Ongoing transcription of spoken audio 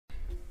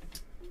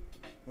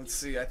Let's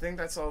see. I think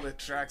that's all the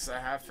tracks I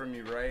have from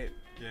you, right?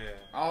 Yeah.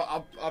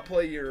 I'll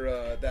play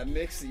your that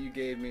mix that you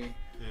gave me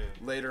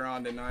later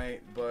on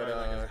tonight. But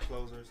like as a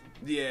closer or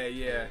something?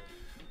 Yeah.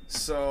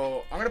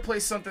 So I'm gonna play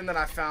something that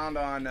I found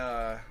on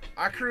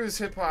I cruise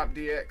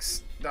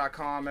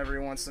hiphopdx.com every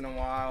once in a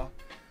while.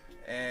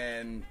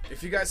 And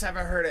if you guys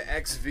haven't heard of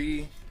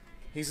XV,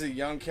 he's a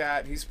young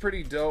cat. He's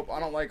pretty dope. I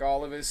don't like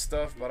all of his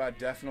stuff, but I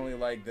definitely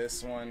like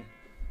this one.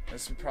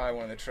 This is probably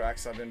one of the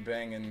tracks I've been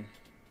banging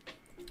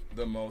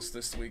the most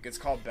this week. It's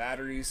called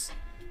Batteries,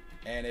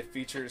 and it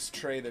features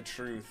Trey the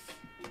Truth.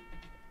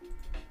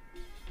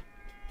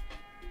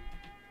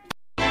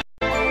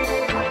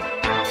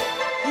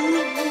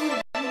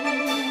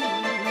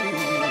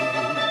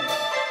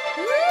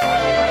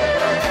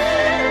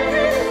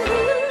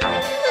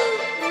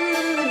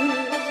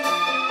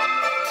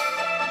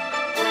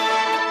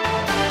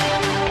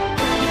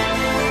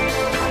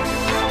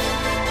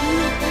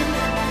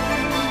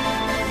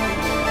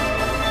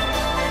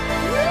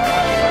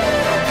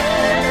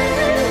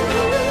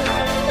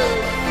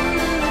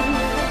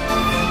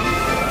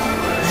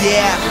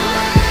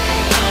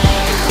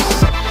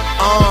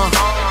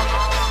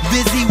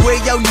 Busy with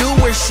your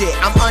newer shit.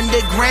 I'm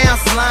underground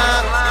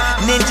slime.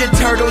 Ninja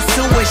Turtle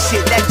sewer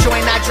shit. That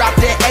joint I dropped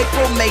in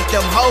April made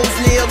them hoes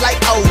kneel like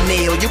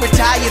O'Neal. You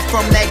retired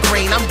from that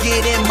green. I'm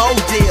getting more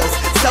deals.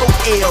 So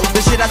ill.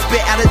 The shit I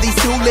spit out of these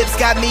tulips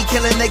got me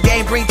killing the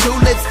game. Bring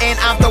tulips and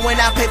I'm throwing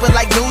out paper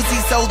like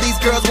Newsies. So these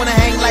girls wanna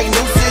hang like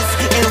nooses.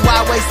 And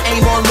why waste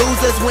aim on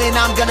losers when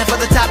I'm gunning for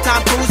the top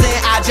time cruising?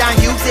 I John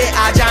Hughes it,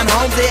 I John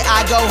Holmes it,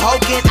 I go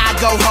Hogan, I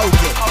go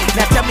Hogan.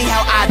 Now tell me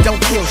how I don't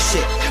kill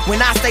shit when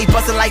I stay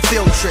bustin' like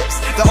field trips.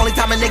 The only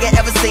time a nigga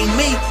ever seen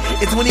me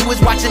is when he was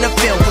watching a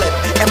film clip.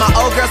 And my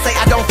old girl say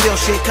I don't feel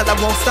shit, cause I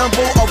won't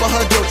stumble over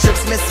her guilt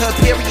trips. Miss her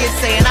period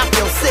saying I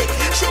feel sick.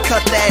 She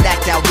cut that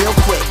act out real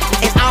quick.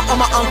 And I'm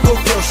on my Uncle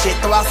Phil shit.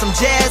 Throw out some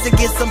jazz and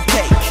get some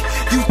cake.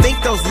 You think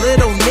those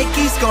little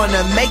nickies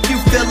gonna make you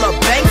feel a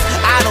bank?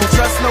 I don't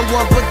trust no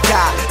one but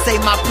God. Say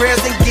my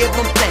prayers and give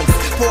them thanks.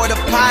 For the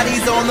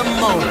parties on the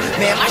moon,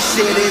 man, my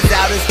shit is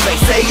out of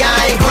space. Say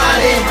I ain't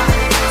grinding,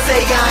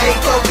 say I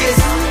ain't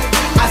focused.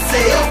 I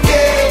say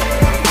okay,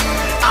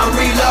 I'm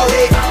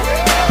reloaded.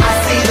 I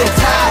see the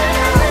top,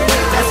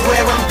 that's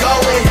where I'm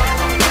going.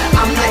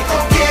 I'm like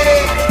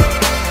okay,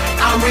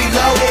 I'm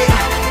reloaded.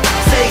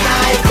 Say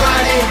I ain't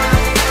grinding,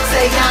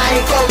 say I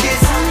ain't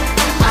focused.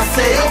 I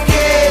say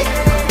okay,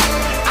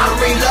 I'm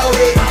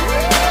reloaded.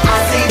 I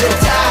see the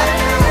top,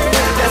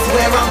 that's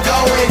where I'm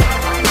going.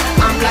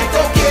 I'm like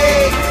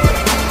okay,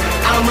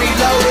 I'm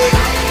reloaded.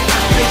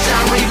 Bitch,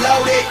 I'm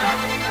reloaded.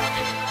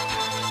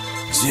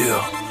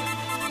 Yeah.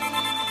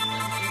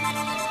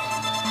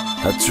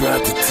 I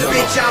tried to tell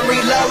bitch, I'm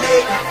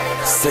reloaded.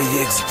 Say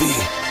XV,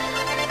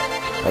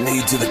 I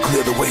need you to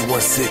clear the way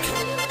 1 second.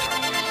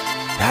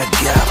 I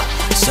got him.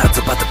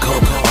 Shots about to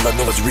come, all I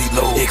know is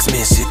reload.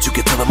 X-Men shit, you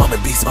can tell them I'm in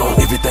beast mode.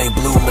 Everything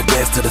blue, my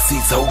gas to the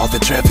seats, ho. Off the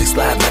traffic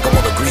slide like I'm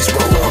on a grease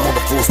road. I'm on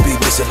a full speed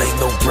mission, ain't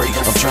no break.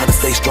 I'm trying to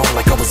stay strong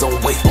like I was on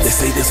weight. They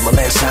say this my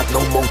last shot,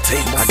 no more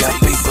tape. I got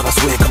faith, but I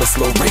swear come a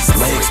slow race.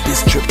 My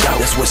ex-bitch tripped out,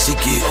 that's what she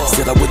get.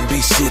 Said I wouldn't be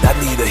shit, I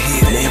need a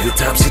hit. And every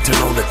time she turn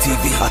on the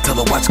TV, I tell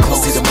her watch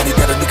close. See the money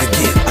that a nigga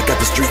get. I got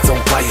the streets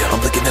on fire, I'm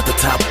looking at the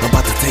top, I'm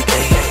about to take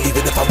aim.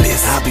 Even if I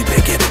miss, I'll be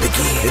back at it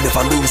again. And if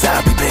I lose,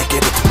 I'll be back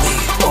at it to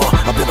win.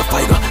 I've been a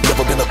fighter,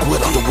 never been a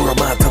quitter. The world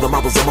mind, tell them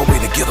I was on my way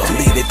to get her. To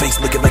me, they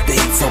face looking like they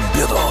ate something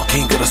bitter.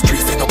 King of the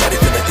streets, ain't nobody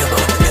finna enter.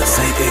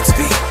 Say XV,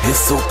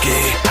 it's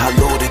okay, I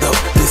load it up,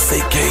 this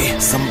AK.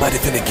 Somebody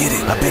finna get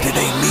it, I bet it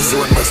ain't me, so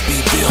it must be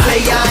Bill.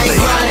 Say I ain't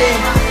grinding,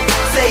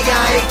 say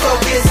I ain't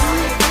focused.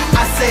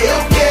 I say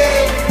okay,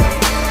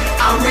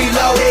 I'm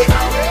reloaded.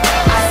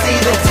 I see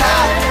the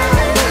top,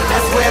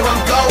 that's where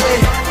I'm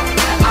going.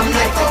 I'm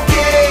like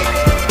okay,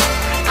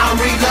 I'm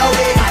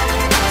reloaded.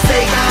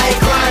 Say I ain't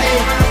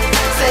grinding,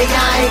 say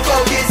I ain't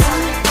focused.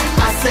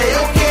 I say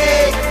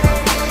okay,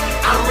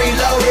 I'm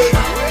reloaded.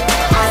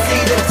 I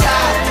see the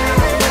top,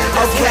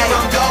 that's where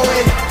I'm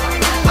going.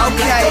 I'm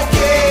like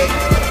okay,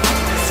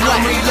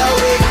 I'm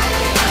reloaded.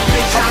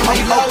 Bitch, I'm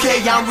reloaded. Okay,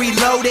 I'm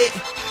reloaded.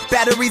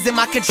 Batteries in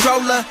my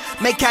controller,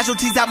 make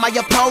casualties out my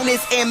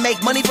opponents, and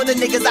make money for the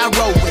niggas I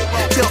roll with.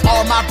 Till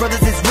all my brothers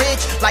is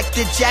rich, like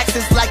the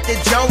Jacksons, like the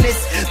Jonas.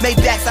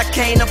 Maybachs I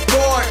can't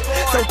afford,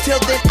 so till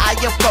then I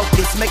am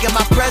focused, making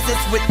my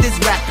presence with this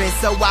rapping,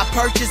 so I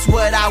purchase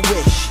what I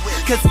wish.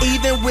 Cause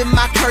even with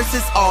my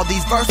curses, all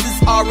these verses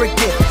are a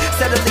gift.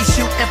 Steadily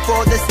shooting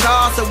for the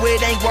stars, so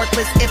it ain't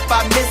worthless if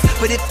I miss.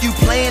 But if you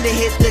plan to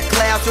hit the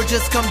clouds, or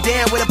just come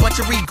down with a bunch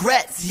of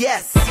regrets,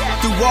 yes.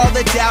 Through all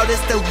the doubt,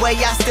 it's the way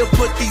I still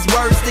put these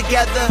words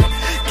together.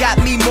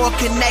 Got me more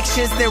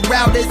connections than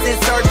routers and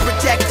surge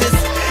protectors.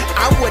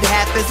 I'm what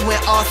happens when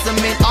awesome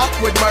and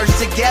awkward merge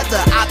together.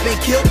 I've been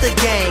killed the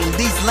game,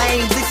 these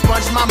lames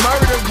expunge my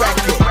murder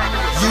record.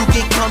 You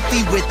get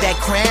comfy with that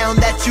crown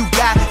that you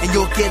got, and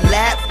you'll get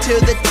lapped to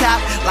the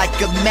top like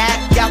a Mac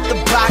out the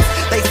box.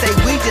 They say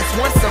we just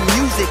want some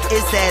music,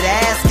 is that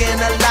asking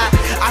a lot?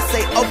 I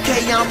say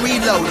okay, I'm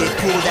reloaded,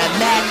 pull that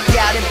Mac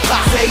out and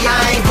box. Say I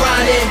ain't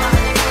grinding,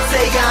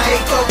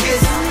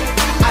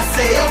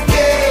 say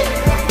okay,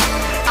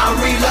 I'm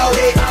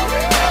reloaded.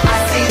 I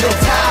see the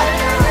top,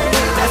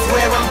 that's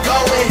where I'm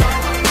going.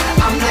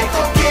 I'm like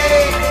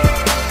okay,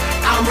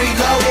 I'm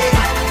reloaded.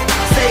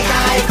 Say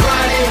I ain't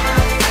grinding,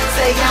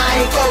 say I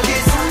ain't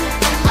focused.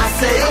 I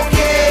say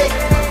okay,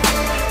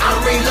 I'm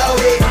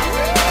reloaded.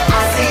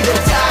 I see the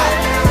top,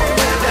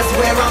 that's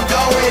where I'm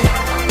going.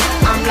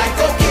 I'm like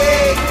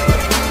okay,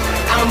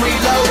 I'm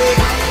reloaded.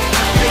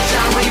 Bitch,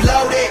 I'm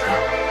reloaded.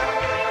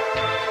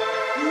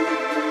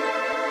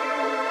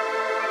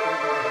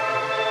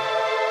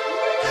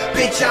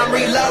 Bitch, I'm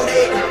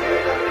reloaded.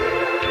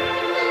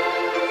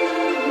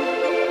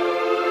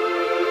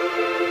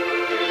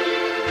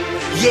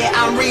 Yeah,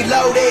 I'm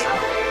reloaded.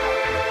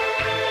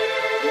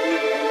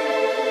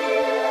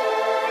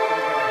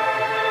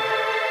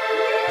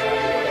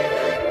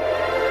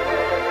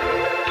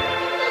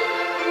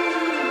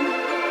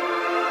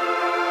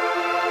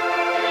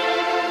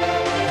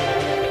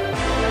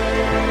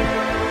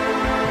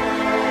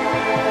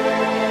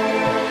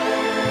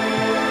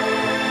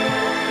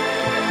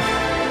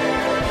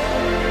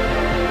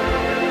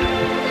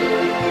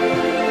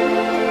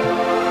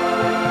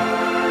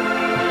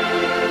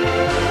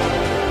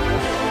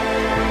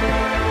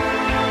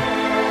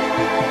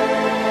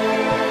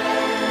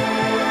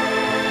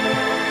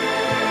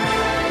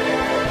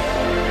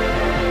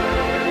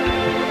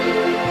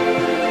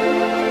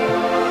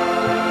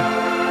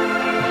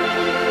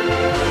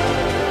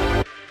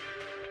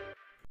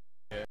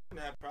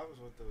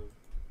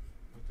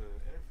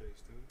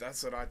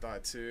 That's what I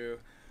thought too.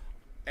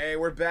 Hey,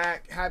 we're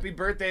back. Happy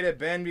birthday to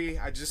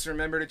Benby. I just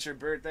remembered it's your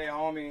birthday,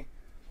 homie.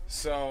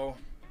 So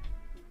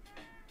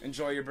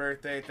enjoy your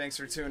birthday. Thanks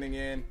for tuning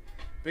in.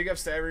 Big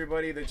ups to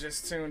everybody that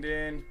just tuned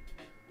in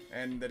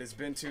and that has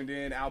been tuned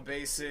in. Al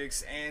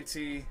Basics,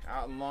 Auntie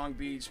out in Long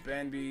Beach,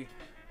 Benby,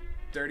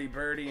 Dirty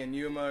Birdie and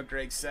Yuma,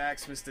 Greg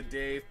Sachs, Mr.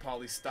 Dave,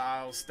 Polly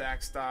Styles,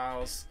 Stack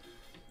Styles,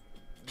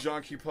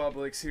 Junkie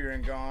Publix here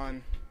and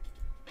gone.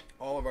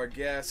 All of our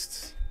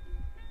guests.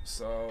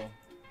 So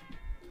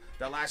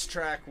that last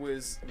track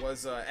was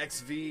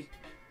XV.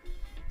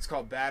 It's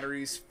called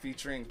Batteries,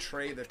 featuring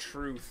Trey the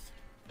Truth.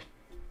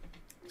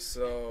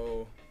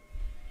 So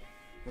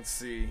let's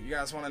see. You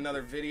guys want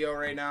another video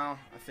right now?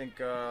 I think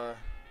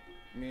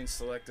me and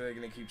Selekta are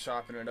gonna keep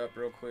chopping it up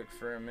real quick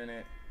for a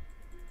minute.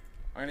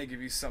 I'm gonna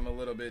give you something a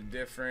little bit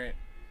different.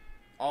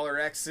 All Our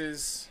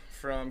Exes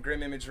from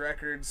Grim Image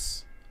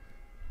Records.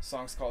 The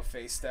song's called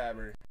Face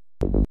Stabber.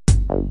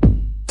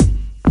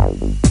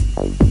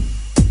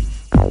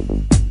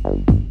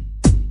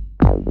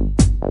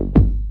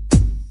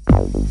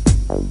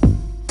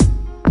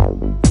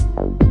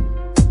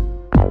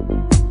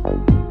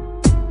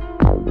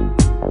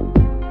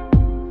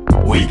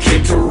 We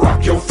came to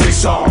rock your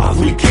face off,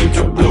 we came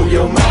to blow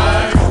your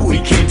mind. We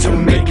came to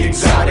make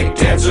exotic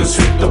dancers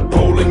hit the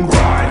bowling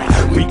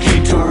grind. We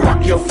came to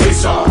rock your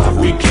face off,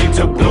 we came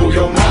to blow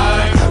your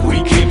mind.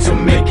 We came to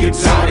make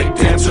exotic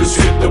dancers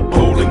hit the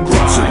bowling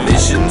grind. So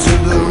listen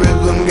to the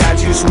rhythm,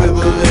 got you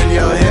swiveling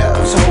your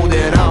hips,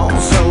 holding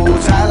on so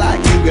tight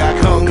like you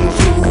got kung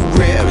fu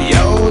grip.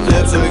 Your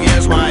lips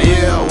against my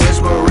ear,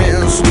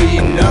 whispering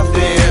sweet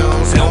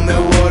nothings. Tell me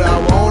what I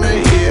wanna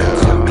hear.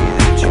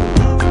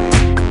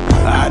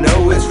 I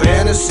know it's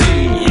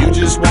fantasy, you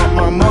just want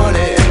my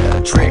money.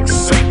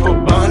 Tricks ain't for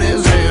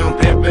bunnies and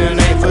pimping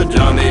ain't for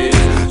dummies.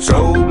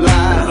 Strobe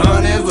light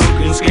honeys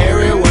looking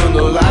scary when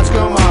the lights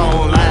come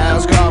on.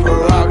 Last call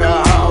for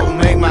alcohol,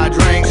 make my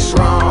drink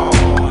strong.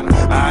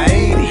 I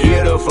ain't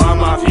here to find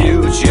my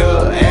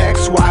future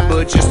ex-wife,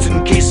 but just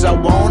in case I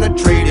wanna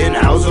trade in,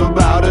 how's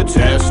about a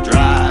test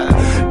drive?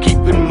 Keep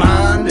in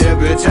mind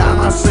every time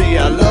I say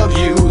I love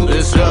you,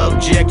 the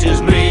subject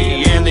is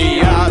me and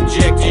the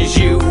object is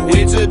you.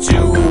 It's a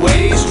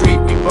two-way street,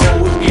 we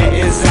both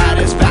getting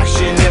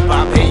satisfaction. If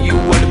I pay you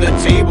under the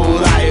table,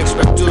 I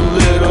expect a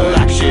little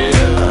action.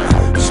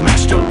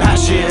 Smash the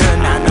passion,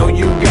 I know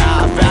you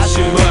got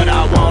fashion, but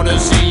I wanna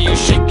see you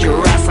shake your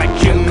ass like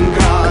Kim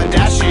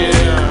Kardashian.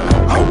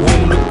 I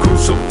wanna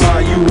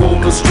crucify you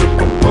on a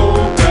stripper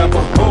pole, grab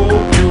a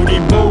whole beauty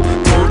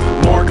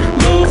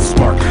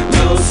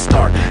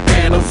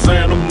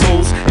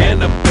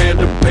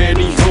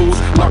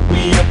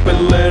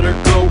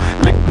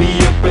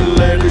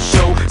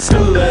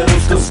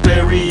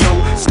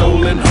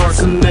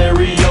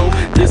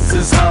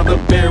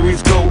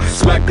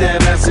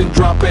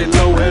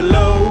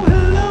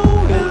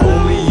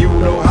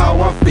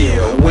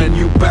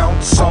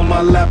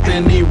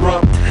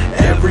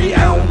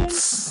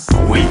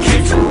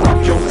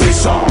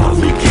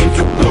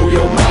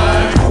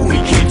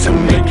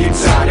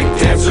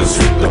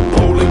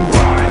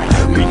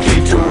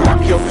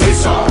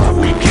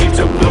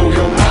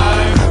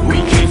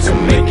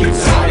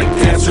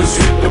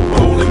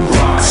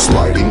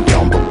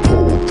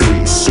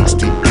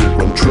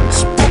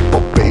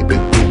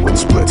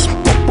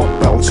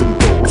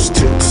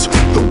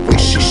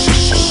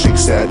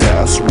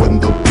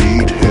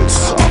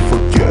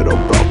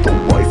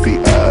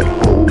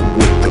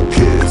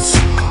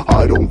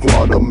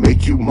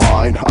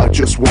I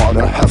just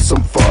wanna have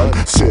some fun.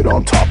 Sit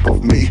on top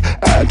of me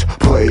and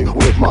play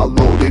with my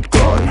loaded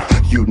gun.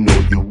 You know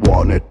you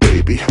want it,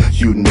 baby.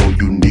 You know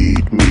you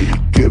need me.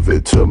 Give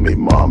it to me,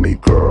 mommy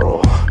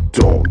girl.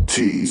 Don't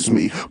tease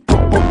me.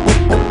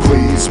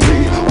 Please me.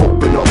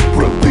 Open up,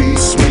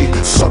 release me.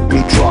 Suck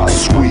me dry,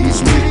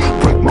 squeeze me.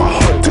 Break my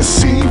heart,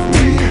 deceive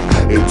me.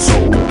 It's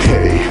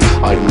okay,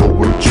 I know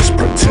we're just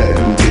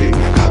pretending.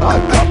 I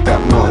got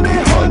that money,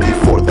 honey,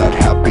 for that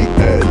happy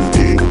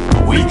ending.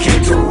 We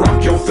came to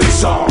rock your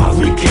face off.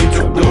 We came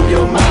to blow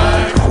your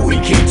mind. We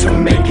came to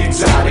make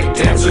exotic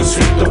dancers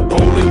hit the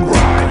bowling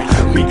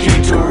grind. We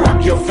came to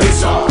rock your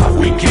face off.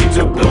 We came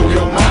to blow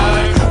your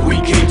mind. We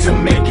came to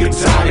make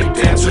exotic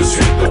dancers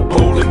hit the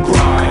bowling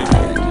grind.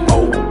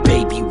 Oh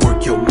baby,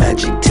 work your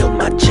magic till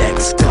my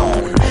jack's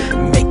gone.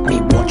 Make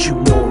me want you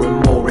more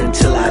and more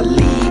until I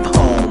leave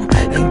home.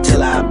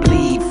 Until I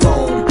bleed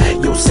foam.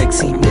 Your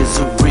sexy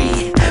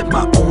misery,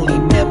 my only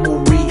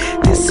memory.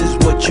 This is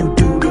what you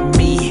do to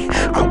me.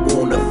 I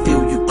wanna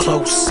feel you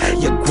close.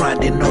 You're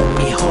grinding on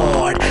me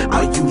hard.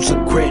 I'll use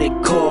a credit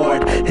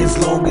card as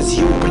long as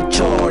you're in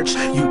charge.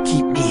 You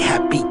keep me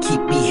happy,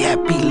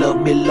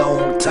 love me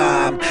long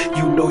time.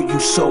 You know you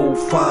so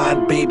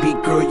fine, baby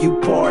girl, you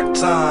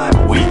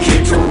part-time. We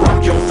came to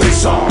rock your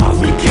face off.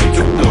 We came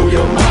to blow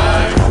your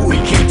mind. We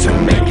came to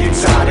make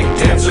exotic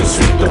dancers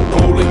hit the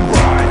bowling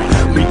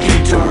grind. We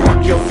came to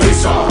rock your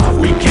face off.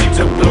 We came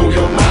to blow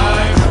your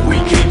mind. We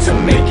came to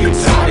make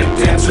exotic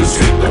dancers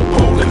hit the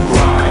bowling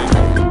grind.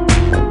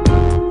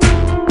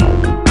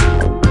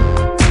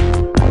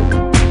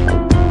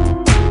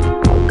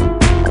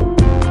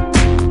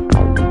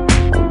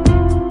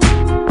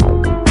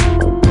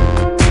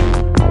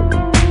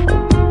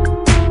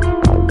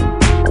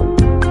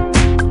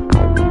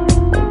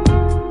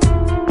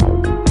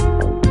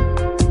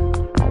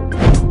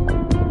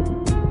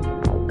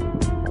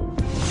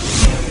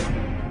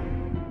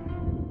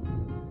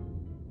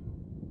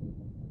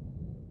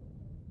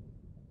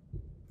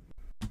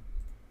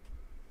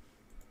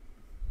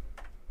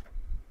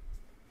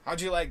 How'd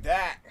you like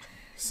that?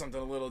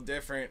 Something a little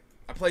different.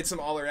 I played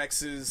some All Our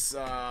X's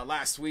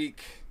last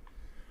week.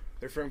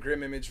 They're from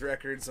Grim Image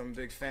Records. I'm a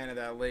big fan of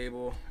that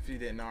label, if you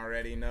didn't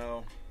already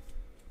know.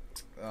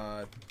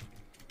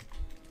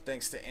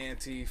 Thanks to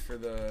Auntie for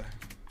the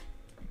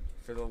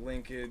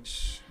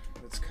linkage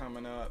that's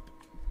coming up.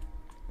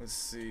 Let's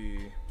see.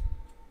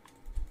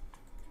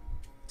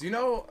 Do you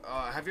know,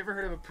 have you ever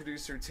heard of a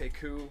producer,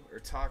 Taku, or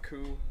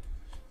Taku?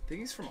 I think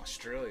he's from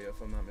Australia,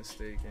 if I'm not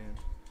mistaken.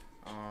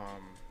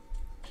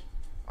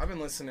 I've been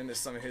listening to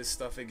some of his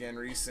stuff again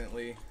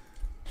recently.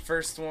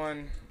 First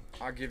one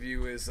I'll give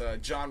you is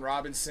John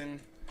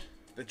Robinson.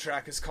 The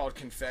track is called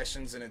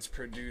Confessions, and it's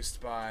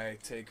produced by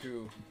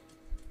Taku.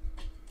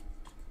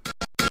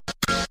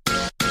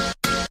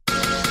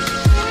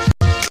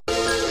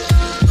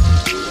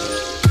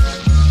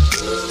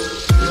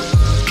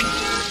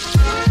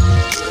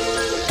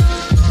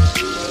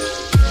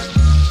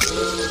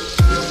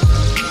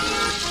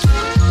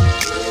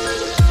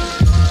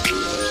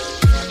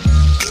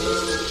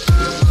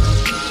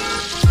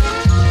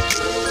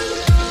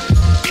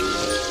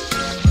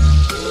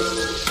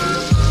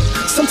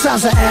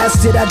 Sometimes I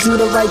ask, did I do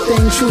the right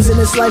thing? Choosing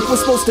this life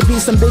was supposed to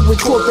be some big with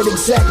corporate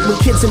exec with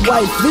kids and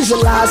wife.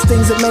 Visualize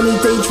things that many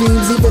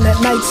daydreams, even at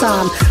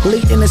nighttime.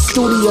 Late in the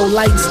studio,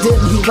 lights dim,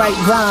 he write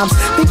rhymes.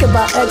 Think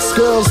about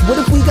ex-girls, what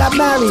if we got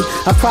married?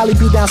 I'd probably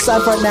be down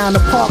south right now in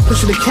the park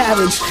pushing a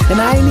carriage.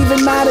 And I ain't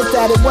even mad at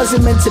that, it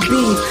wasn't meant to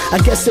be.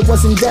 I guess it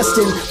wasn't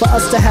destined for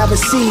us to have a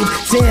seed.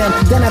 Damn,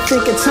 then I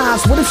think at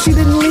times, what if she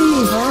didn't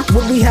leave?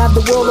 Would we have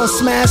the world on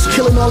smash,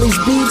 killing all these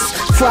beats?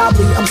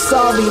 Probably, I'm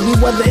sorry, we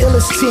were the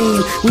illest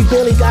team. We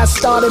barely got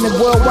started and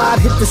worldwide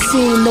hit the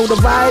scene.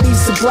 Notoriety,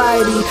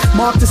 sobriety,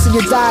 mark this in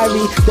your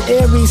diary.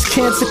 The Aries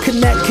Cancer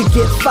Connect could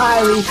get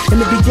fiery.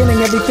 In the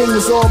beginning everything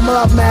was all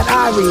love, mad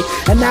Irie.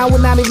 And now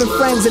we're not even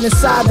friends and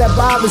inside that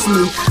bothers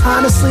me.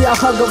 Honestly, I'll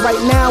hug her right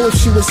now if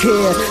she was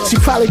here. She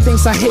probably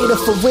thinks I hate her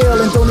for real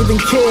and don't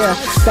even care.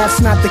 That's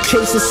not the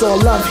case, it's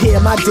all love here,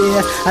 my dear.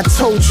 I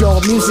told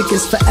y'all, music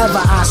is forever,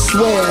 I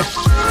swear.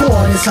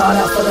 Pouring his heart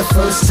out for the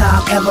first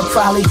time ever,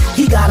 probably.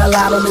 He got a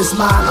lot on his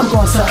mind, I'm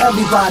gonna tell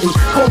everybody.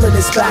 Holding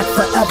this back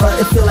forever,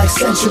 it feel like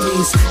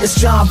centuries. It's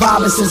John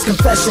Robinson's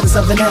Confessions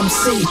of an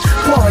MC.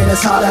 Pouring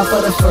his heart out for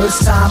the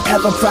first time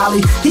ever,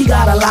 probably. He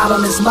got a lot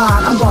on his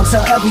mind, I'm gonna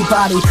tell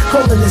everybody.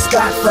 Holding this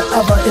back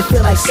forever, it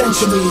feel like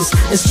centuries.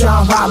 It's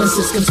John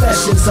Robinson's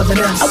Confessions of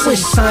an MC. I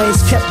wish science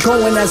kept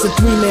going as a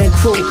three-man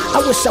crew. I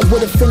wish I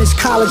would've finished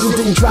college and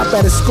didn't drop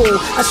out of school.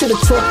 I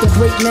should've taught the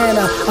great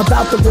Nana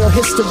about the real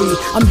history.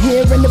 I'm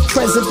here in the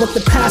present, but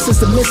the past is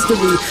the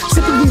mystery.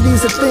 Typically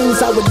these are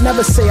things I would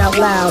never say out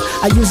loud.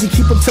 I usually keep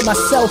keep them to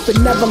myself and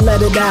never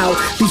let it out.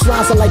 These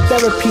rhymes are like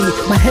therapy,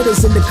 my head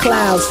is in the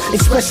clouds.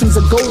 Expressions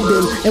are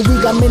golden, and we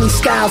got many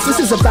styles. This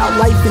is about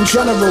life in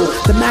general,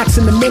 the max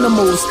and the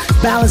minimals.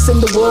 Balancing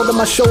the world on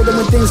my shoulder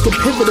when things get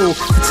pivotal.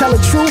 To tell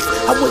the truth,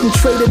 I wouldn't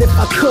trade it if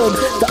I could.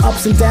 The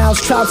ups and downs,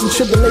 trials and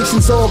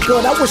tribulations, all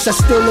good. I wish I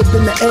still lived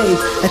in the A.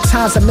 At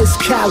times I miss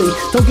Cali.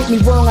 Don't get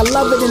me wrong, I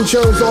love it in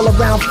Jersey, all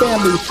around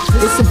family.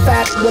 It's in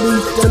fact what he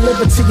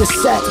delivered to your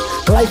set.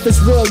 Life is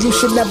real, you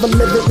should never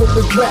live it with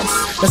regrets.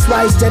 That's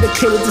why he's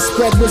dedicated to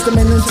spread wisdom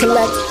and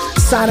intellect.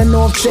 Signing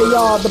off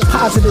JR, the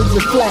positive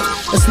reflect.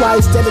 That's why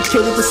he's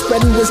dedicated to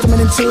spreading wisdom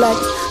and intellect.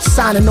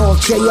 Signing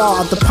off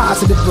JR, the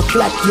positive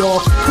reflect,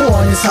 y'all.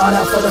 Pouring his heart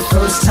out for the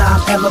first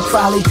time ever,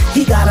 probably.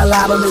 He got a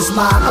lot on his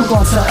mind, I'm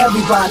gonna tell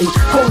everybody.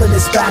 Holding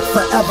this back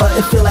forever,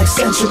 it feel like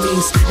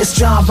centuries. It's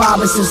John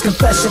Robinson's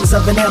Confessions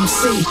of an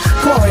MC.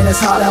 Pouring his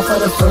heart out for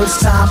the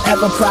first time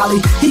ever,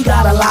 probably. He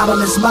got a lot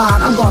on his mind,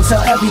 I'm gonna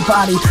tell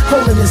everybody.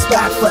 Holding this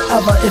back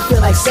forever, it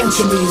feel like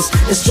centuries.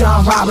 It's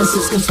John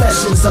Robinson's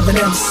Confessions of an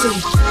MC.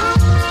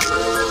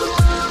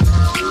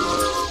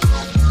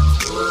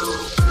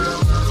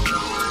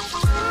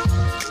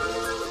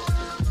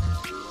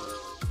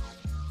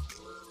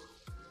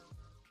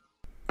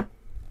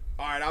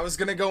 Alright, I was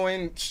gonna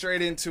go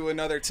straight into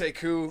another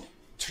Teku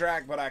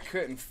track, but I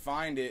couldn't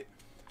find it.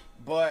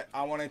 But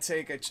I want to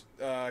take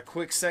a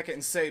quick second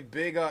and say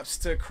big ups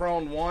to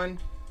Krone1.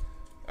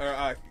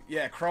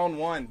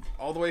 Krone1,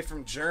 all the way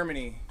from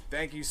Germany.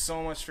 Thank you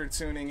so much for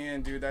tuning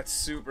in, dude. That's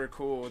super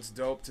cool. It's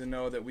dope to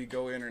know that we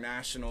go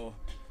international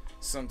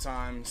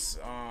sometimes.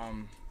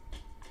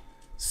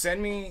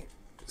 Send me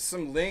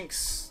some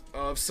links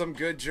of some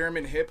good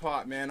German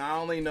hip-hop, man. I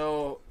only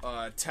know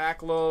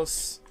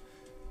Taklos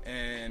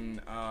and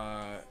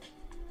a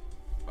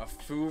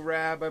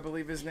Furab, I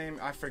believe his name.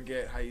 I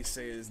forget how you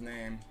say his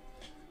name.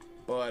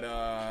 But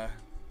I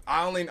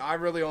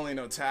really only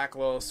know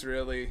Taklos,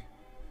 really.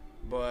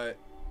 But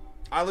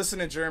I listen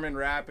to German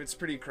rap. It's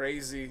pretty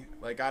crazy.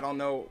 Like, I don't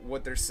know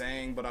what they're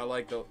saying, but I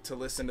like to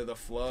listen to the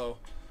flow.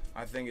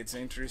 I think it's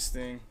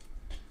interesting.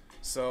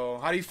 So,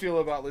 how do you feel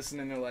about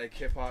listening to like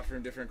hip hop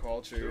from different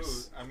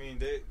cultures? Dude, I mean,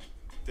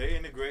 they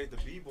integrate the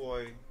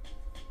b-boyism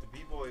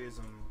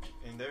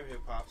in their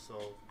hip hop.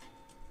 So,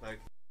 like,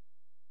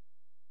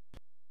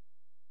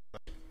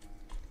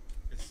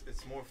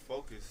 it's more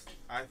focused,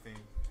 I think.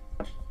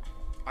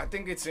 I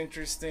think it's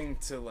interesting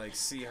to like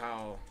see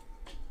how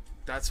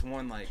that's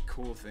one like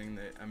cool thing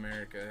that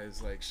America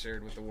has like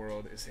shared with the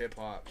world is hip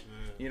hop.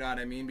 Yeah. You know what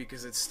I mean?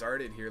 Because it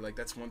started here. Like,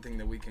 that's one thing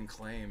that we can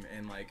claim,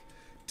 and like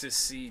to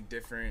see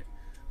different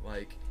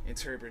like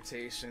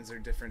interpretations or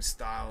different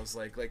styles,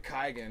 like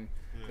Kaigen,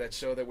 that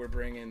show that we're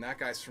bringing. That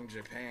guy's from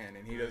Japan,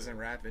 and he doesn't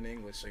rap in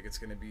English. Like, it's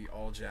gonna be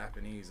all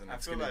Japanese, and I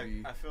feel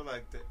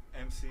like the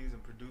MCs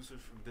and producers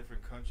from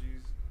different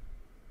countries,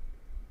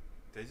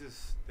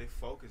 they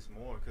focus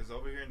more, because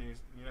over here in the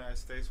United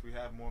States we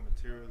have more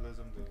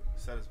materialism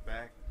to set us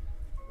back.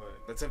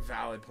 But that's a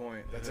valid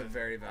point. That's a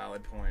very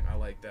valid point. I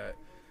like that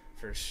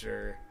for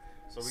sure.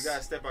 So we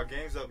gotta step our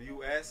games up.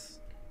 US,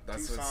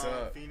 that's Tucson, what's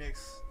up.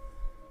 Phoenix.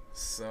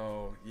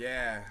 So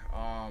yeah,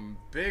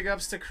 big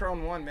ups to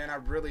Krone1, man. I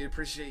really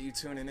appreciate you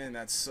tuning in.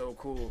 That's so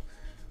cool.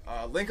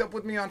 Link up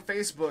with me on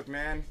Facebook,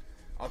 man.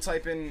 I'll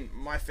type in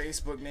my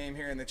Facebook name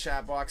here in the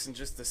chat box in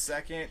just a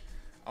second.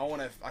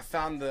 I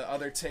found the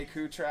other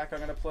Teku track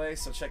I'm gonna play,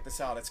 so check this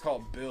out. It's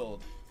called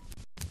Build.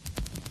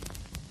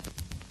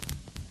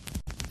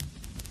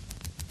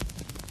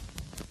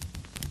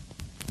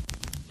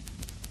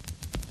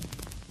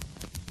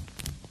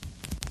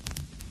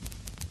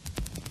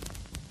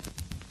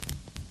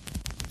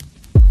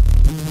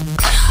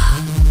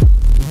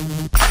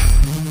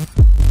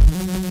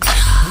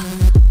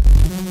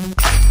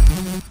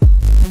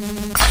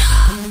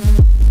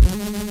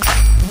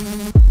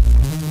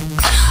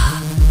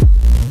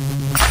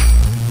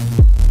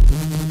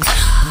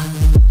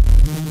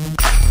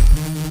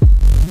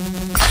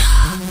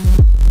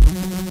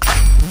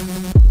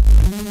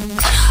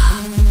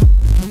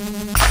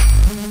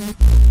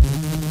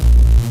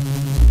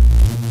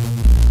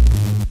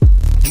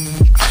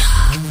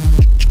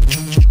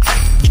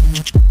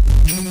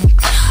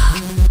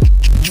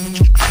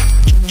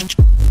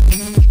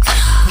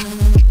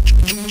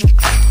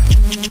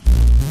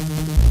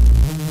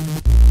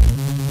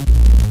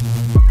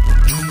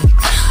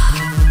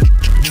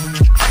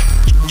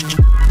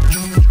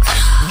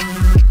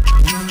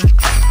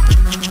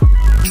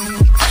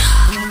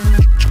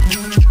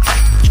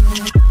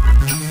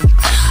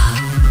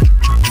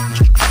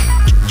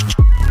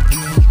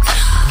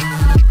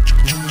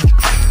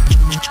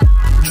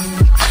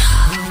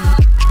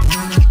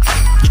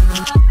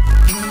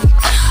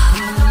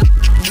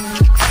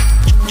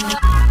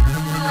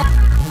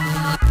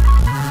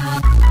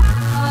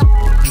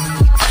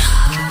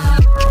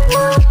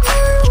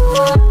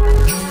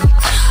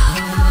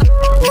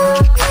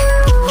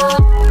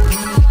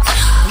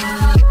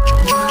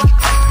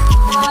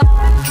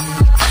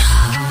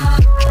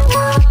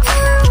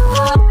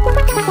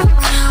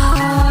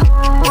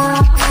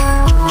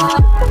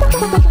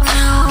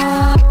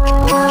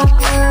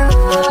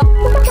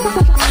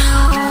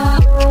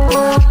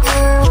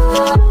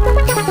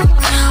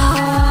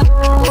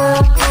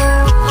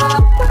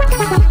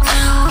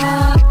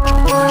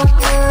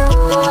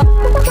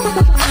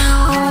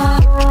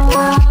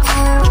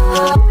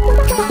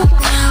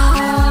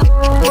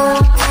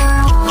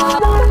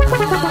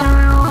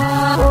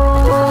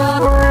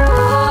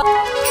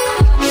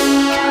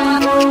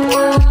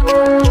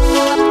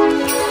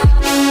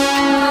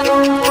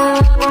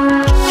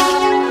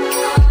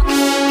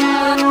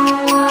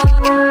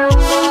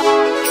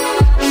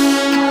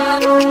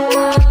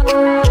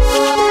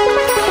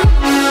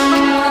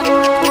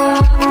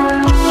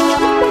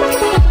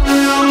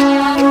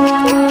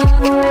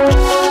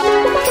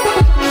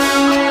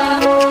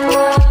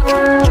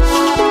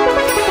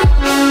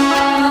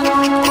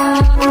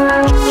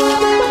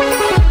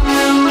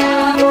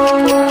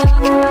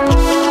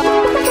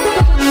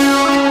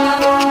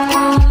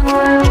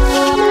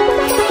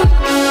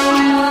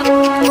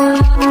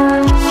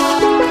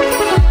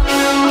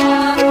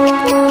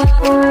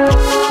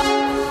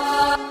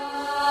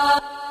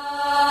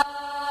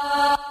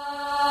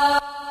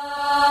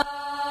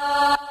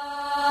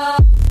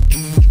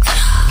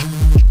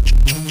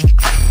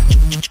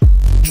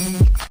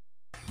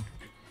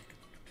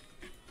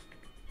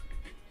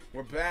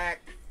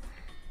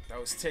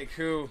 Take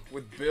Who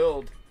with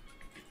Build.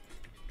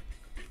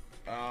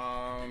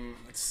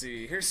 Let's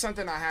see. Here's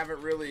something I haven't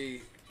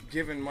really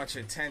given much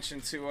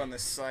attention to on the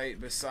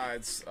site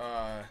besides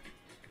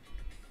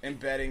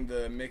embedding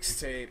the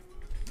mixtape.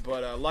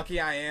 But Lucky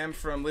I Am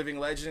from Living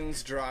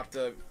Legends dropped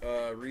a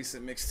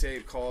recent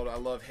mixtape called I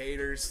Love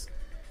Haters.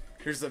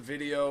 Here's the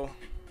video.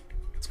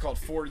 It's called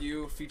For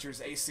You.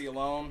 Features AC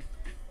Alone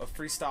of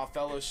Freestyle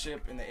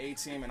Fellowship in the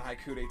A-Team and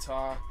Haiku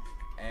d'Etat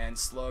and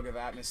Slug of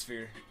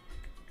Atmosphere.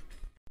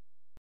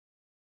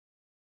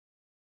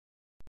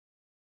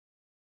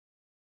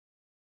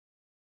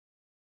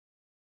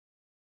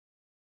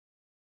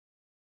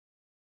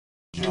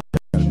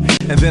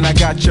 And then I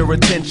got your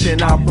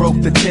attention, I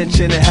broke the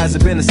tension, it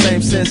hasn't been the same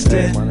since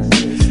then.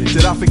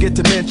 Did I forget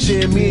to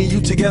mention me and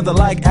you together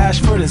like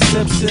Ashford and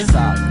Simpson?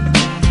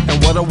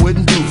 And what I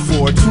wouldn't do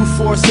for a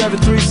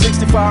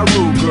 247-365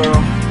 rule,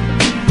 girl.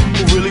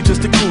 Who really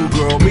just a cool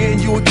girl, me and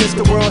you against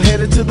the world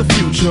headed to the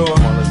future.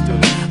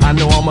 I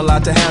know I'm a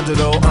lot to handle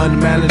though,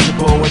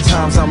 unmanageable, at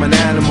times I'm an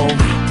animal.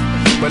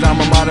 But I'm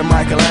a modern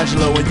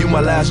Michelangelo, and you my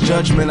last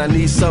judgment. I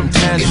need something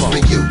tangible.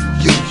 It's for you,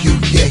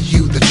 yeah,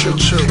 you, the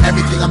true.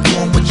 Everything I'm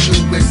doing with you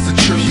is the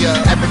truth.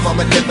 Every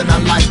moment living our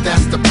life,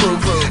 that's the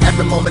proof.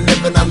 Every moment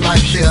living our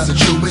life, is the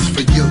truth. It's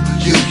for you,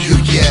 yeah,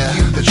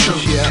 you, the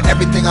truth.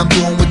 Everything I'm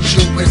doing with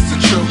you is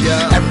the truth.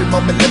 Every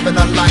moment living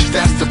our life,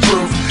 that's the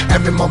proof.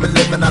 Every moment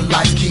living our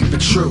life, keep it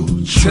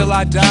true. Till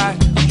I die,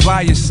 I'm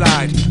by your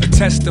side, a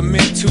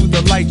testament to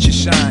the light you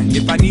shine.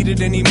 If I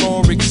needed any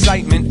more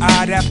excitement,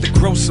 I'd have to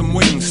grow some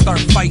wings, start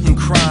fighting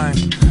crime.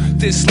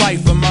 This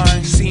life of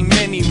mine, see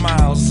many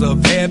miles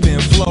of ebb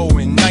and flow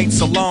and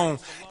nights alone.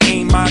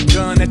 Aim my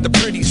gun at the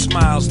pretty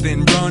smiles,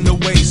 then run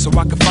away so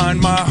I could find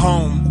my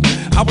home.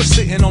 I was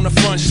sitting on the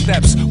front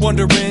steps,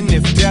 wondering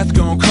if death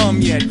gon' come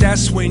yet.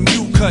 That's when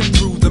you cut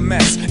through the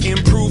mess,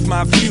 improved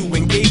my view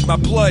and gave my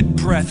blood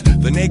breath.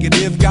 The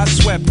negative got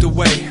swept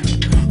away.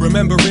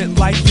 Remember it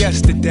like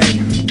yesterday.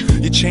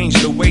 You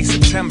changed the way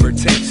September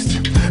tastes,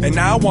 and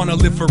now I wanna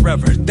live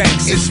forever.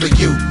 Thanks. It's for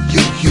you,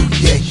 yeah,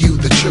 you,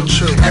 the truth.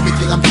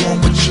 Everything I'm doing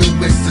with you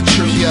is the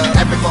truth.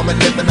 Every moment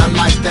living our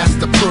life, that's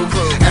the proof.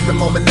 Every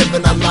moment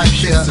living our life,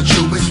 is the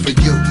truth. It's for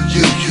you,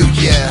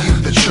 yeah,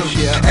 you, the truth.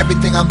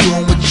 Everything I'm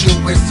doing with you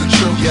is the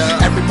truth.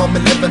 Every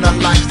moment living our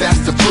life, that's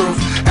the proof.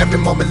 Every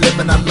moment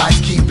living our life,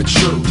 keep it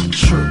true.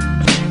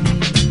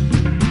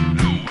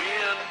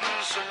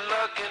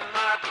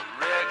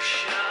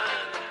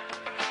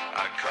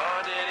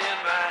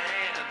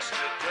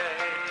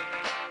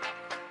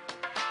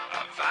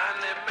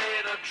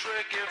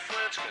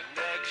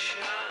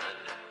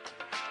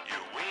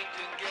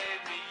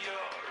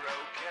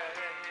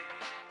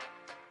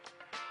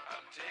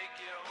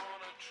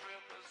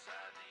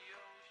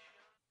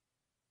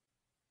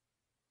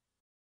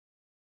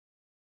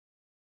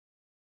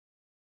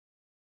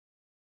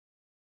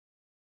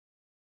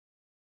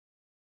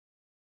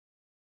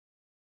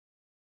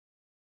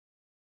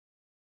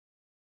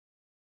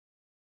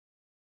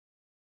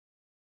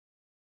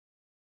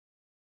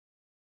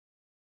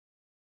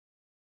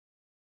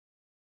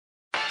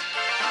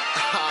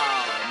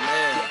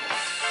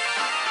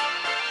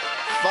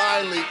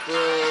 Finally,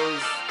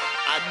 Cruz.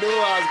 I knew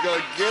I was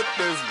gonna get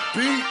this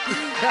beat.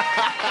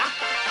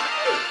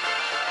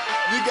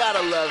 You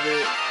gotta love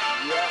it.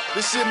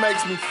 This shit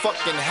makes me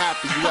fucking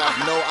happy. You have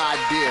no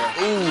idea.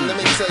 Ooh, let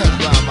me tell you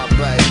about my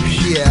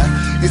baby.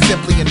 Yeah, it's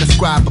simply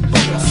indescribable.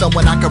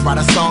 Someone I could write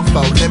a song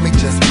for. Let me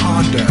just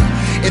ponder.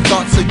 In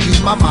thoughts of you,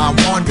 my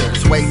mind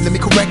wanders. Wait, let me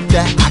correct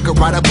that. I could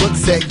write a book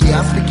set. Yeah,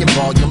 I'm speaking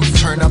volumes.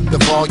 Turn up the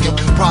volume.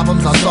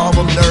 Problems, I solve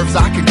them. Nerves,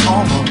 I can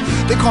calm them.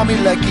 They call me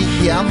lucky.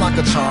 Yeah, I'm like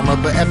a charmer.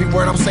 But every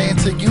word I'm saying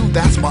to you,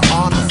 that's my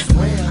honor.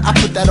 I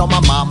put that on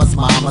my mamas.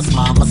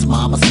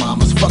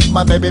 Fuck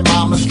my baby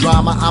mama's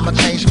drama. I'm a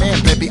changed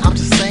man, baby. I'm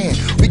just saying.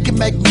 We can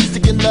make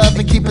music and love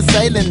and keep it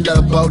sailing,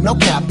 love boat. No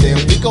captain.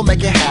 We gon'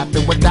 make it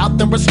happen without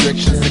the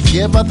restrictions and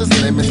give others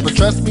limits. But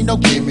trust me, no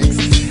gimmicks.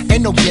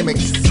 Ain't no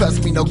gimmicks.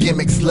 Trust me, no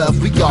gimmicks. Love,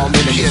 we all in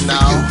it here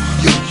now.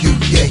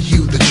 Yeah,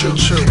 you, the truth.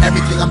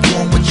 Everything I'm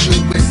doing with you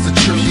is the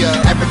truth.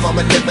 Every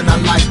moment living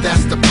our life,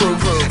 that's the proof.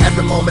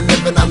 Every moment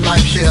living our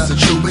life, is the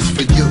truth. It's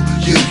for you,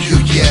 yeah, you,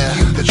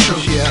 the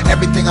truth.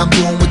 Everything I'm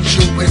doing with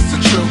you is the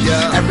truth.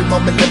 Every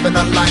moment living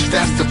our life,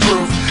 that's the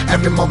proof.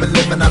 Every moment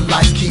living our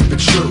life, keep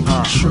it true.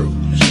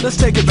 Let's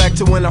take it back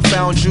to when I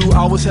found you.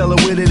 I was hella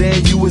with it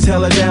and you was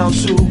hella down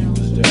too.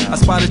 I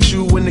spotted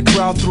you in the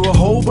crowd, threw a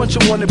whole bunch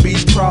of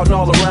wannabes crowding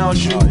all around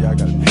you.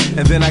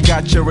 And then I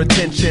got your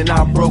attention,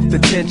 I broke the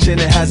tension,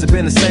 it hasn't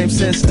been the same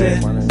since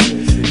then.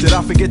 Did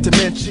I forget to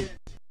mention?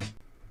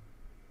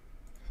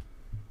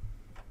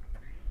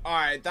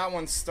 Alright, that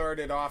one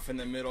started off in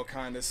the middle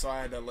kinda, so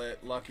I had to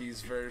let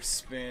Lucky's verse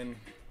spin.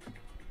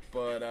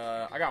 But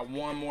I got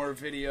one more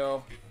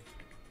video.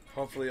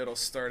 Hopefully it'll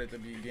start at the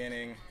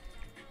beginning.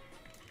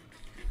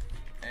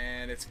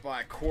 And it's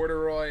by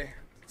Corduroy.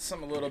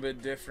 Something a little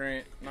bit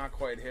different, not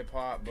quite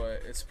hip-hop,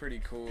 but it's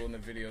pretty cool, and the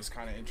video's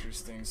kind of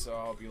interesting, so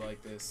I hope you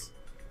like this.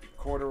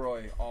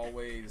 Corduroy,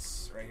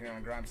 always, right here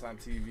on GrimeTime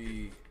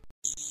TV.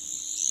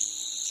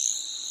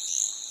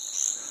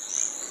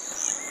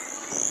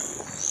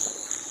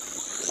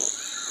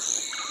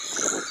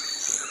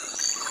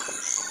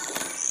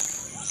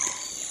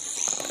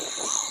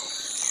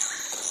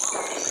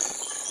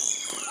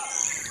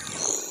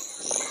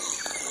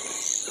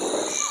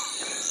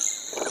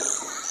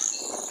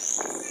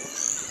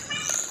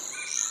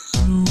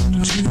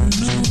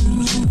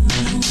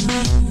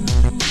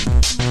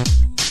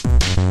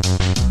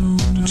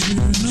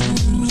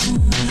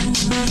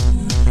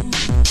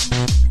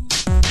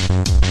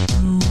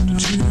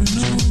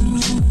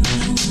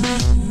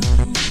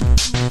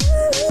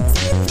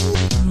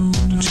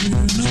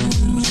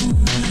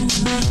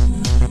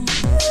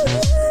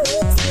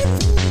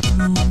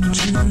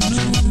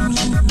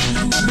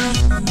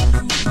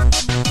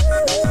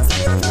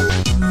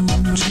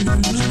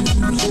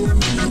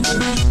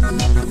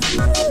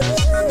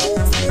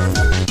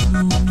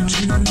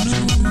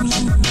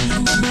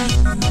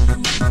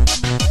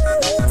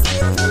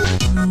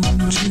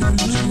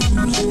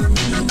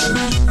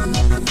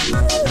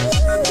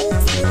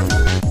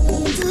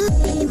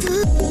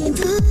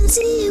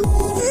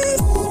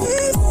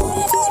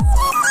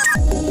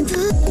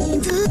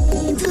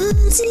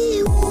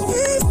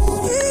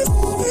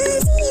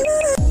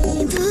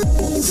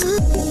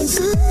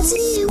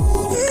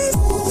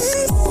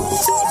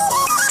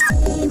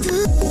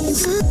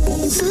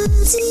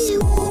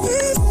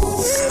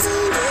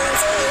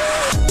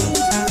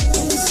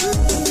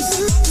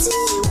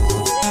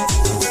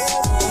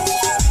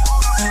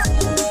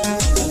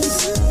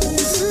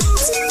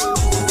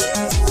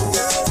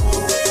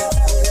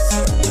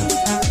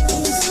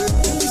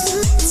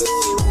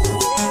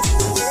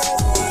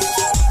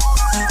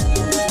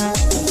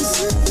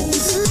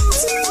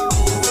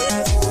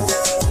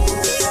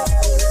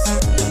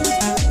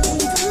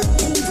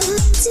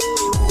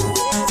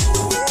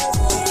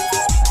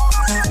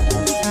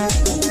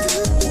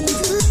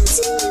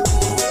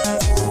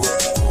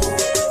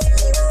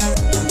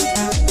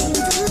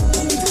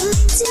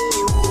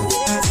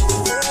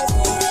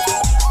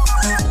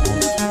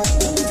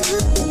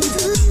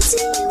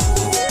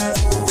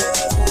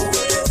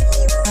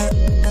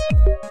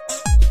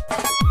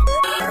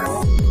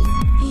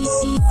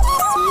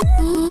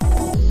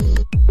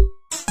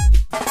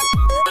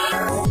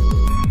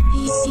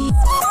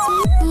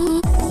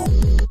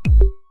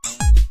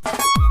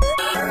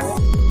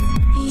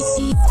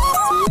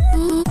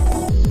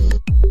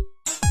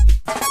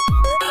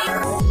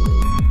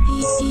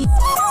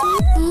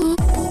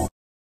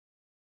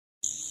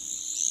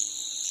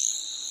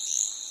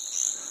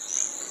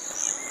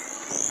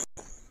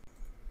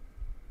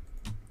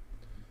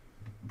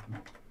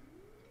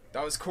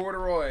 That was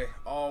Corduroy,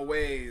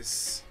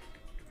 Always.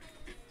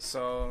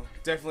 So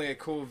definitely a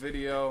cool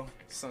video,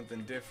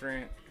 something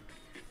different.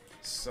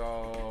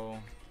 So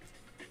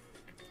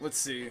let's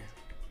see,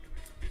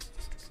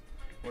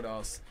 what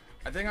else?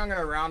 I think I'm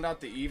gonna round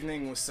out the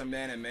evening with some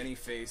Man and Many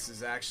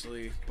Faces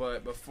actually,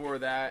 but before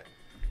that,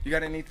 you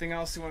got anything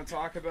else you want to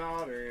talk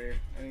about or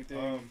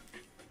anything?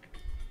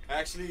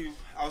 Actually,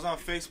 I was on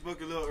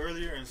Facebook a little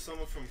earlier, and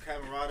someone from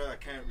Camerata, I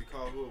can't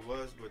recall who it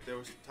was, but they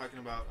were talking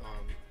about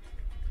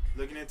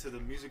looking into the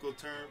musical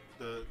term,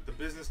 the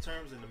business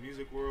terms in the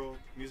music world,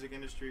 music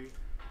industry,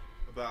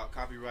 about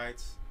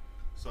copyrights.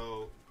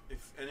 So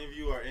if any of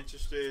you are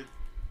interested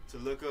to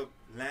look up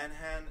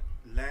Lanham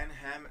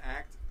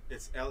Act,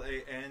 it's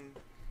Lanham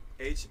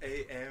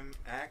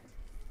Act.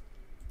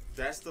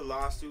 That's the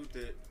lawsuit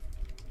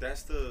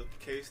that's the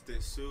case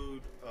that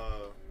sued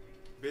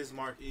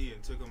Bismarck E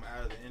and took him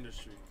out of the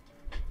industry.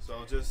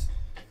 So just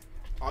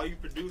all you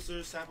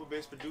producers,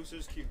 sample-based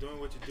producers, keep doing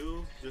what you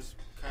do. Just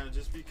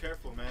be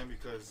careful, man,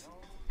 because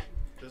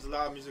there's a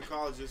lot of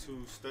musicologists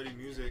who study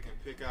music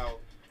and pick out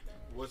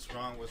what's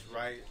wrong, what's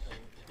right, and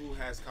who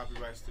has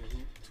copyrights to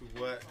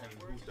what and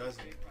who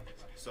doesn't.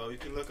 So you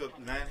can look up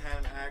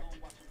Lanham Act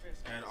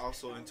and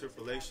also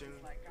interpolation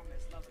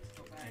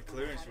and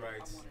clearance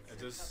rights and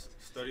just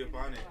study up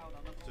on it.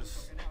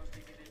 Just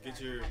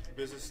get your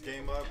business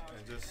game up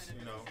and just,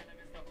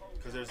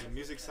 because there's a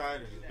music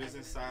side and a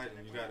business side,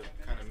 and you got to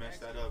kind of mesh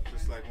that up,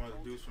 just like one of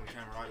the dudes from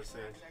Camerata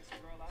said.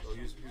 So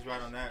he's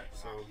right on that.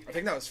 So I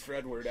think that was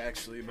Fredward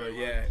actually, but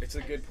yeah, it's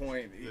a good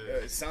point.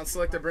 Yeah. Sound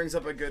Selekta brings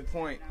up a good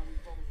point.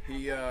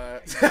 He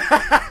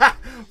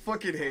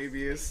fucking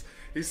habeas.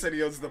 He said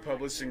he owns the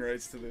publishing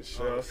rights to this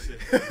show. Oh, shit.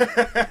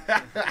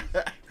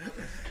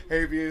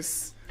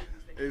 Habeas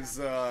is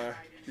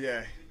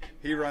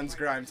he runs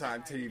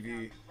GrimeTime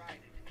TV.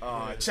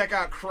 Check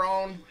out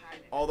Krone,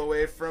 all the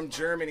way from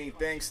Germany.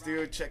 Thanks,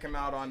 dude. Check him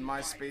out on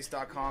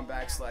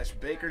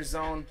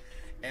myspace.com/BakerZone.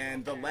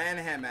 And the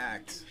Lanham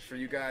Act for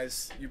you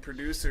guys, you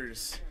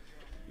producers,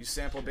 you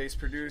sample-based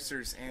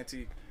producers.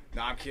 Auntie,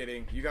 no, I'm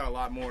kidding. You got a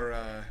lot more.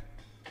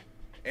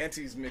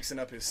 Auntie's mixing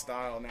up his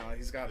style now.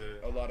 He's got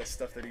a lot of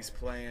stuff that he's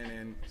playing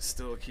and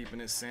still keeping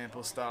his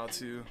sample style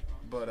too.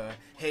 But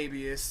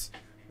habeas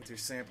with your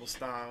sample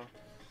style.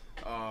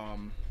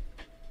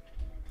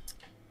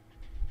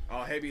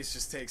 Habeas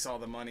just takes all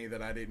the money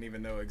that I didn't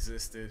even know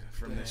existed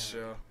from this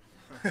show.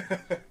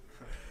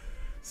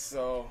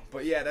 So,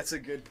 but yeah, that's a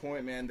good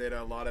point, man, that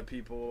a lot of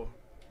people,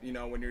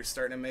 when you're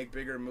starting to make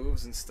bigger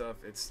moves and stuff,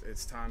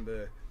 it's time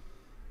to,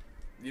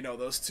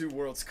 those two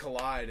worlds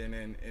collide in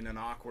an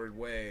awkward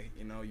way.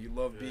 You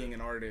love being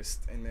an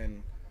artist, and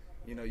then,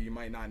 you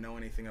might not know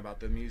anything about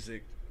the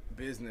music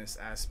business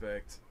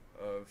aspect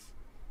of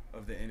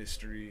the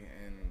industry,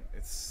 and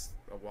it's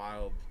a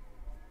wild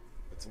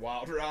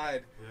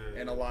ride,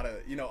 and a lot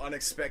of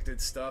unexpected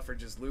stuff, or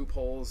just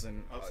loopholes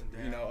and ups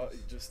and downs.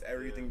 Just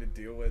everything to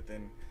deal with,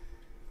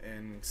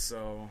 and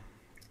so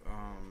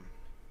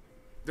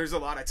there's a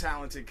lot of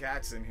talented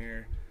cats in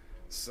here,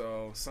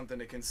 so something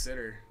to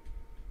consider.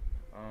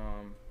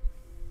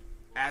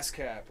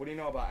 ASCAP, what do you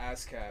know about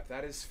ASCAP?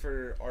 That is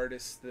for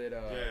artists that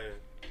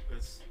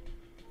it's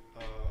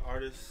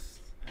artists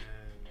and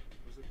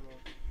what's it called?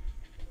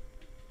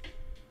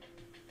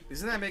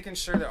 Isn't that making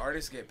sure that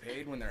artists get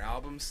paid when their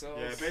album sells?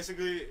 Yeah,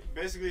 basically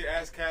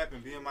ASCAP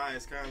and BMI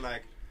is kind of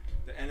like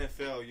the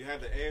NFL. You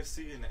have the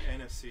AFC and the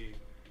NFC.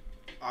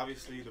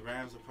 Obviously, the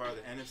Rams are part of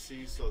the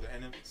NFC, so the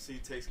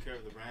NFC takes care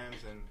of the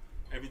Rams and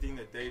everything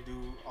that they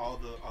do, all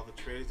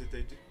the trades that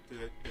they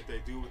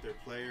do with their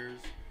players,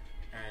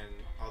 and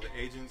all the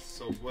agents.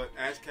 So what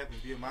ASCAP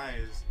and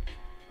BMI is,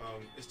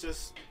 it's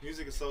just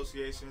music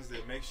associations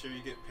that make sure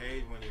you get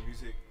paid when your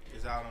music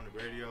is out on the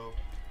radio,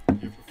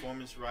 your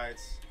performance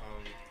rights.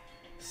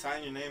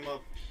 Sign your name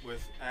up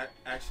with,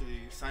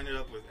 sign it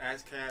up with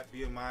ASCAP,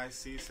 BMI,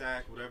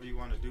 CSAC, whatever you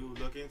want to do.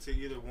 Look into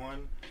either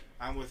one.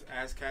 I'm with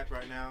ASCAP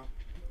right now,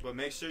 but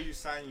make sure you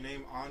sign your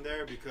name on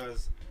there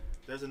because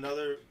there's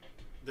another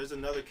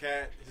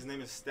cat. His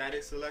name is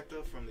DJ Sound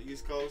Selekta from the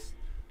East Coast.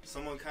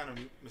 Someone kind of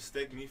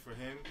mistaked me for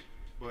him,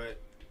 but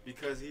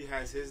because he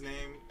has his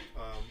name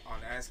on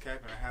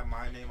ASCAP and I have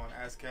my name on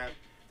ASCAP,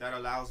 that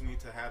allows me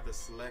to have the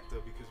Selecta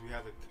because we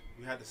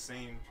have the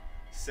same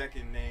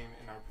second name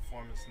in our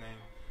performance name.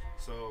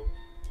 So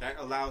that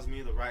allows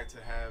me the right to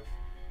have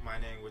my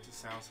name, which is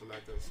Sound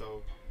Selekta.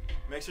 So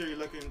make sure you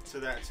look into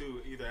that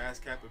too, either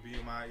ASCAP or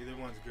BMI. Either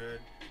one's good.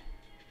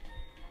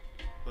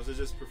 Those are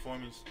just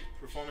performance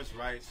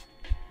rights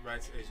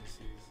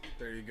agencies.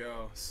 There you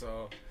go.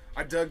 So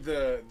I dug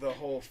the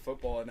whole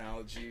football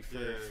analogy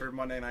for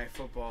Monday Night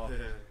Football. Yeah,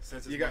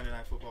 since it's Monday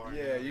Night Football right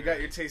now. You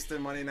got your taste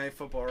of Monday Night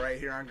Football right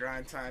here on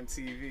GrimeTime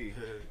TV.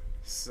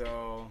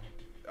 So,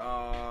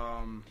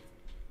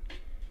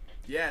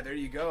 yeah, there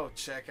you go.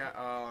 Check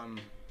out.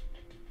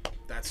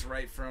 That's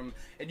right from,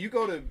 and you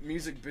go to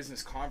music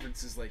business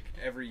conferences like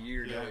every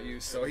year, don't you?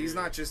 So he's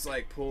not just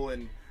like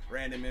pulling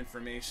random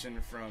information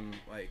from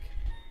like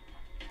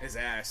his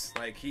ass.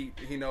 Like he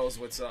knows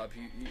what's up.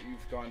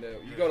 You've gone to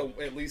you go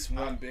to at least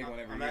one big one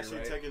every year, right?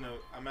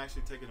 I'm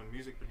actually taking a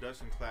music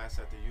production class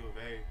at the U of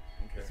A.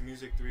 Okay. It's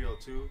Music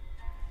 302.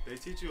 They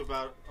teach you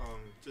about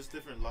just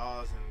different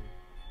laws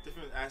and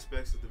different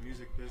aspects of the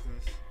music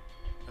business,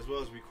 as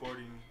well as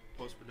recording,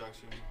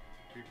 post-production,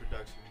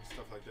 pre-production,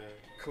 stuff like that.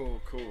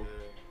 Cool. Yeah.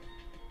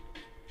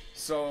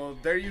 So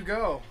there you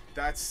go.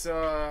 That's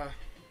yeah,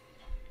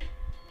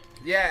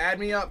 add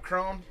me up,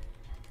 Crone.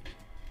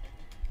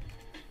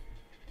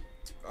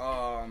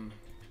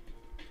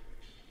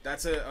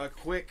 That's a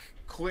quick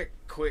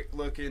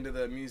look into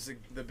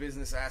the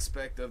business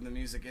aspect of the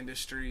music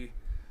industry.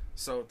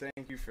 So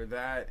thank you for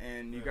that,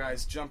 and you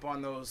guys jump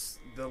on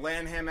the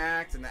Lanham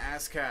Act and the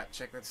ASCAP.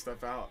 Check that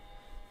stuff out.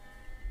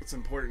 It's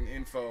important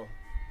info.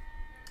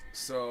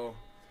 So,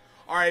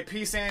 all right,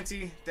 peace,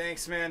 Auntie.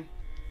 Thanks, man.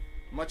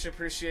 Much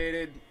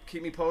appreciated.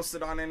 Keep me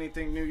posted on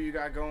anything new you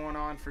got going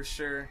on for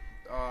sure.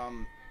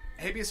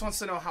 Habeas wants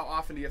to know, how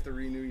often do you have to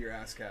renew your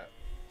ASCAP?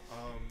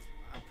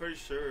 I'm pretty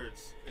sure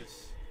it's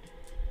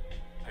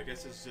I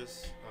guess it's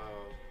just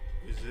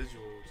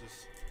residual,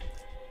 just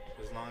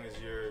as long as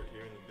you're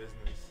in the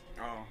business.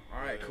 Oh,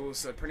 all right, cool.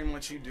 So pretty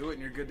much you do it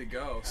and you're good to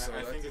go. So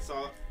I think it's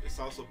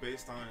also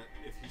based on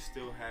if you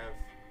still have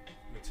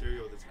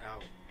material that's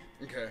out.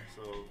 Okay.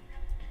 So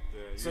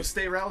so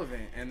stay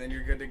relevant and then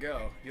you're good to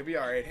go. You'll be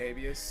all right,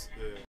 Habeas.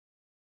 Yeah.